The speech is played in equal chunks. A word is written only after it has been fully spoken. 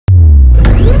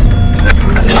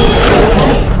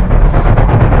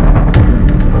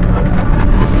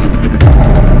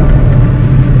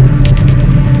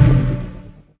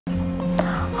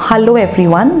Hello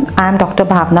everyone, I am Dr.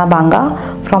 Bhavna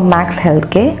Banga from Max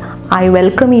Healthcare. I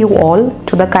welcome you all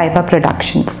to the Kaiwaa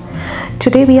Productions.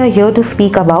 Today we are here to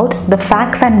speak about the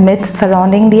facts and myths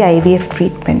surrounding the IVF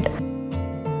treatment.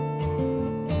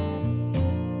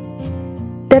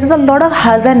 There is a lot of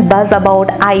buzz and buzz about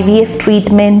IVF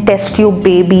treatment, test tube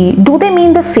baby. Do they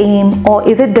mean the same or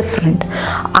is it different?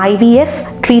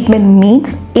 IVF treatment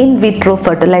means in vitro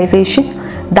fertilization.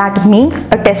 That means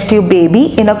a test tube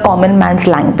baby in a common man's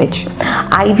language.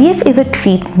 IVF is a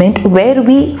treatment where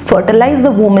we fertilize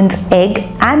the woman's egg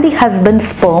and the husband's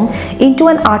sperm into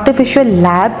an artificial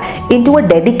lab, into a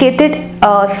dedicated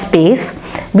space.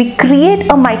 We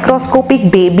create a microscopic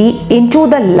baby into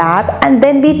the lab and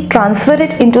then we transfer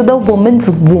it into the woman's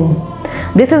womb.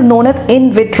 This is known as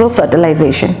in vitro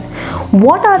fertilization.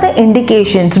 What are the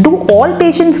indications? Do all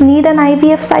patients need an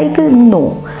IVF cycle?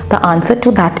 No. The answer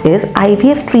to that is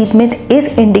IVF treatment is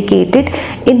indicated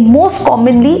in most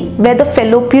commonly where the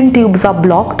fallopian tubes are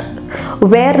blocked,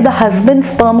 where the husband's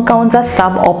sperm counts are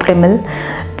suboptimal,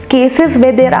 cases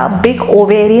where there are big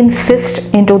ovarian cysts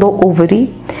into the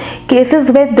ovary, cases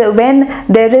where when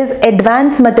there is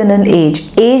advanced maternal age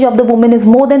of the woman is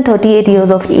more than 38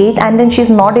 years of age and then she is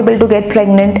not able to get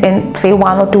pregnant in say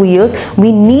 1 or 2 years,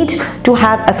 we need to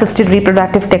have assisted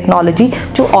reproductive technology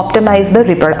to optimize the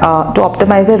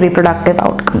reproductive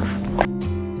outcomes.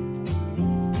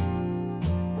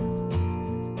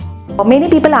 Many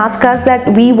people ask us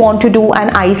that we want to do an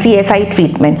ICSI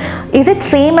treatment. Is it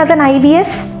same as an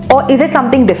IVF? Or is it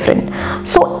something different?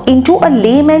 So into a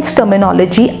layman's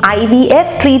terminology,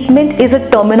 IVF treatment is a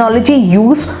terminology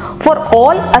used for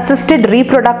all assisted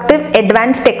reproductive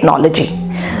advanced technology.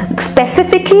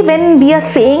 Specifically when we are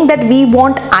saying that we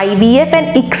want IVF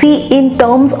and ICSI in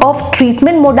terms of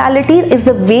treatment modalities is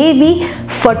the way we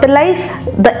fertilize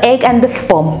the egg and the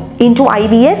sperm. Into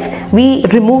IVF, we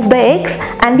remove the eggs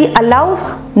and we allow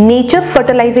nature's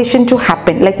fertilization to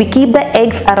happen. Like we keep the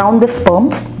eggs around the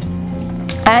sperms.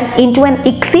 And into an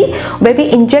ICSI where we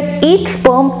inject each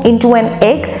sperm into an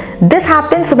egg. This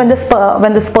happens when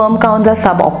the sperm counts are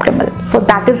suboptimal. So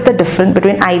that is the difference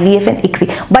between IVF and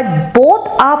ICSI. But both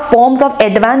are forms of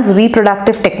advanced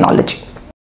reproductive technology.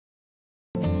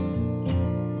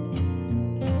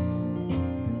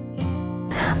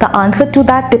 The answer to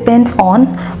that depends on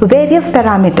various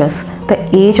parameters. The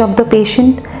age of the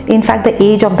patient, in fact the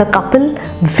age of the couple,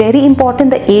 very important,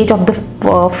 the age of the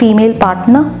female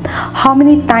partner, how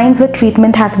many times the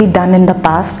treatment has been done in the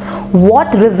past,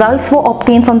 what results were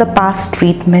obtained from the past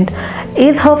treatment,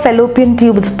 is her fallopian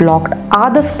tubes blocked,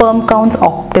 are the sperm counts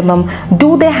optimum,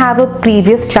 do they have a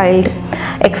previous child,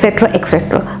 etc,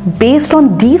 etc. Based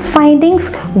on these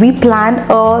findings, we plan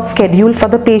a schedule for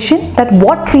the patient that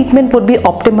what treatment would be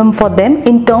optimum for them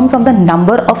in terms of the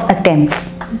number of attempts.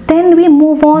 Then we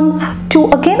move on to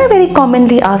again a very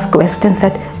commonly asked question,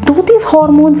 that do these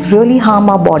hormones really harm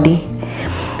our body?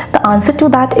 The answer to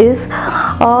that is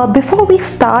before we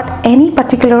start any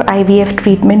particular IVF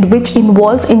treatment which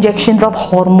involves injections of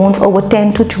hormones over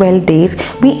 10 to 12 days,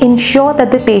 we ensure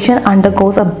that the patient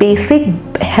undergoes a basic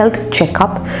health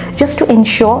checkup just to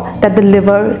ensure that the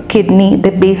liver, kidney,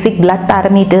 the basic blood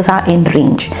parameters are in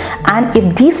range. And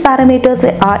if these parameters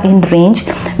are in range,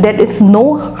 there is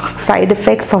no side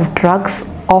effects of drugs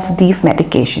of these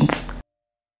medications.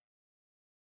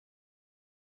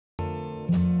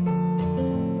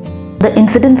 The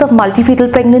incidence of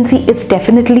multifetal pregnancy is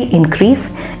definitely increased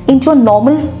into a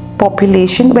normal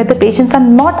population where the patients are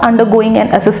not undergoing an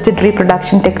assisted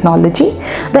reproduction technology.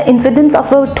 The incidence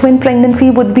of a twin pregnancy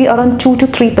would be around 2 to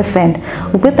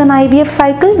 3%. With an IVF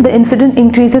cycle, the incidence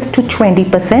increases to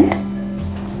 20%.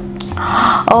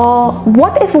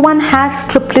 What if one has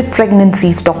triplet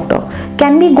pregnancies, doctor?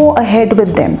 Can we go ahead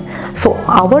with them? So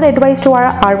our advice to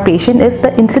our patient is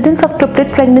the incidence of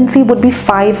triplet pregnancy would be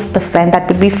 5%, that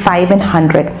would be 5 in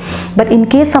 100. But in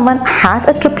case someone has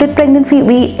a triplet pregnancy,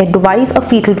 we advise a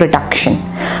fetal reduction.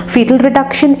 Fetal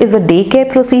reduction is a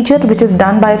daycare procedure which is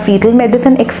done by fetal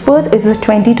medicine experts. It is a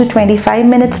 20 to 25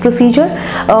 minutes procedure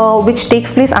which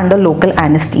takes place under local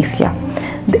anesthesia.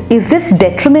 Is this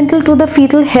detrimental to the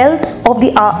fetal health of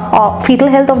the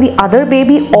other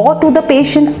baby or to the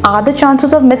patient? Are the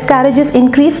chances of miscarriages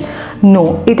increased?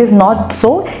 No, it is not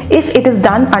so if it is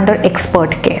done under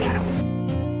expert care.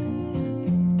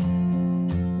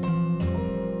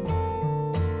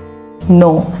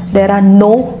 No, there are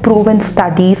no proven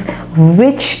studies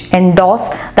which endorse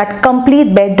that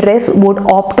complete bed rest would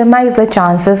optimize the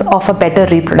chances of a better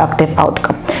reproductive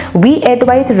outcome. We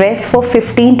advise rest for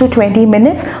 15 to 20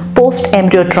 minutes post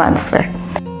embryo transfer.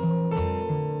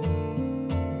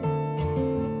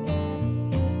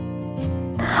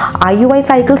 IUI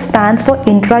cycle stands for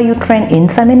intrauterine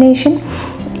insemination.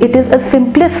 It is a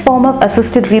simplest form of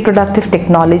assisted reproductive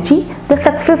technology. The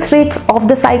success rates of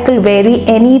the cycle vary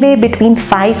anywhere between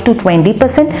 5 to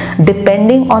 20%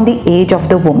 depending on the age of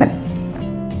the woman.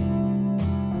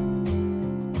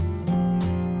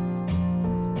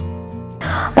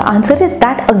 The answer is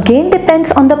that again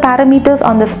depends on the parameters,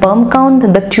 on the sperm count,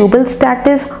 the tubal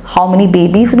status, how many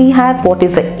babies we have, what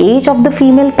is the age of the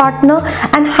female partner,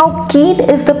 and how keen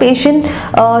is the patient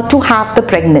to have the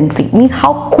pregnancy, means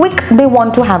how quick they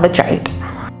want to have a child.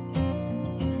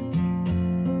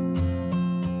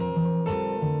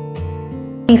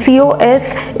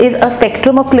 PCOS is a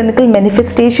spectrum of clinical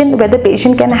manifestation where the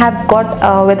patient can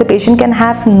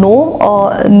have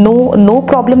no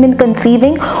problem in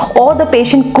conceiving, or the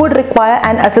patient could require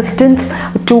an assistance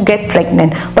to get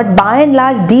pregnant. But by and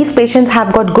large, these patients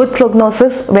have got good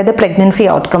prognosis where the pregnancy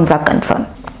outcomes are concerned.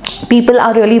 People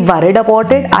are really worried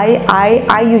about it.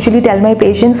 I usually tell my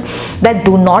patients that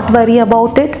do not worry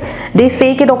about it. They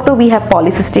say, "Okay, doctor, we have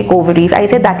polycystic ovaries." I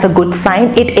say that's a good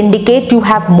sign. It indicates you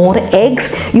have more eggs.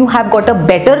 You have got a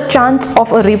better chance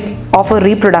of a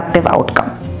reproductive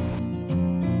outcome.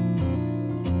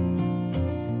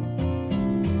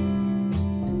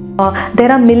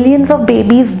 There are millions of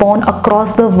babies born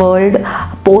across the world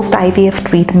post IVF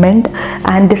treatment,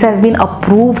 and this has been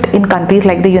approved in countries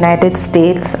like the United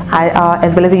States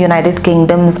as well as the United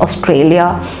Kingdom, Australia,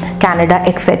 Canada,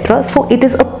 etc. So it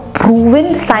is a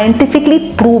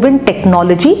scientifically proven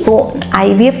technology. So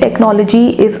IVF technology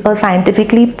is a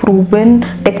scientifically proven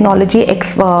technology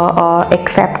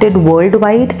accepted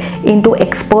worldwide. Into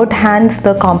expert hands,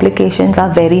 the complications are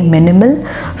very minimal.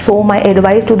 So my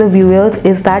advice to the viewers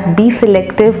is that be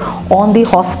selective on the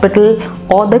hospital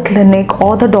or the clinic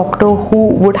or the doctor who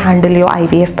would handle your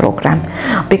IVF program,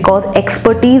 because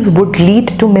expertise would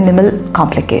lead to minimal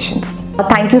complications.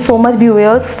 Thank you so much,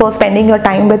 viewers, for spending your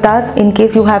time with us. In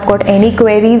case you have got any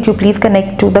queries, you please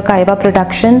connect to the Kaiwaa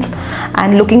Productions,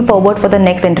 and looking forward for the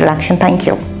next interaction. Thank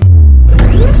you.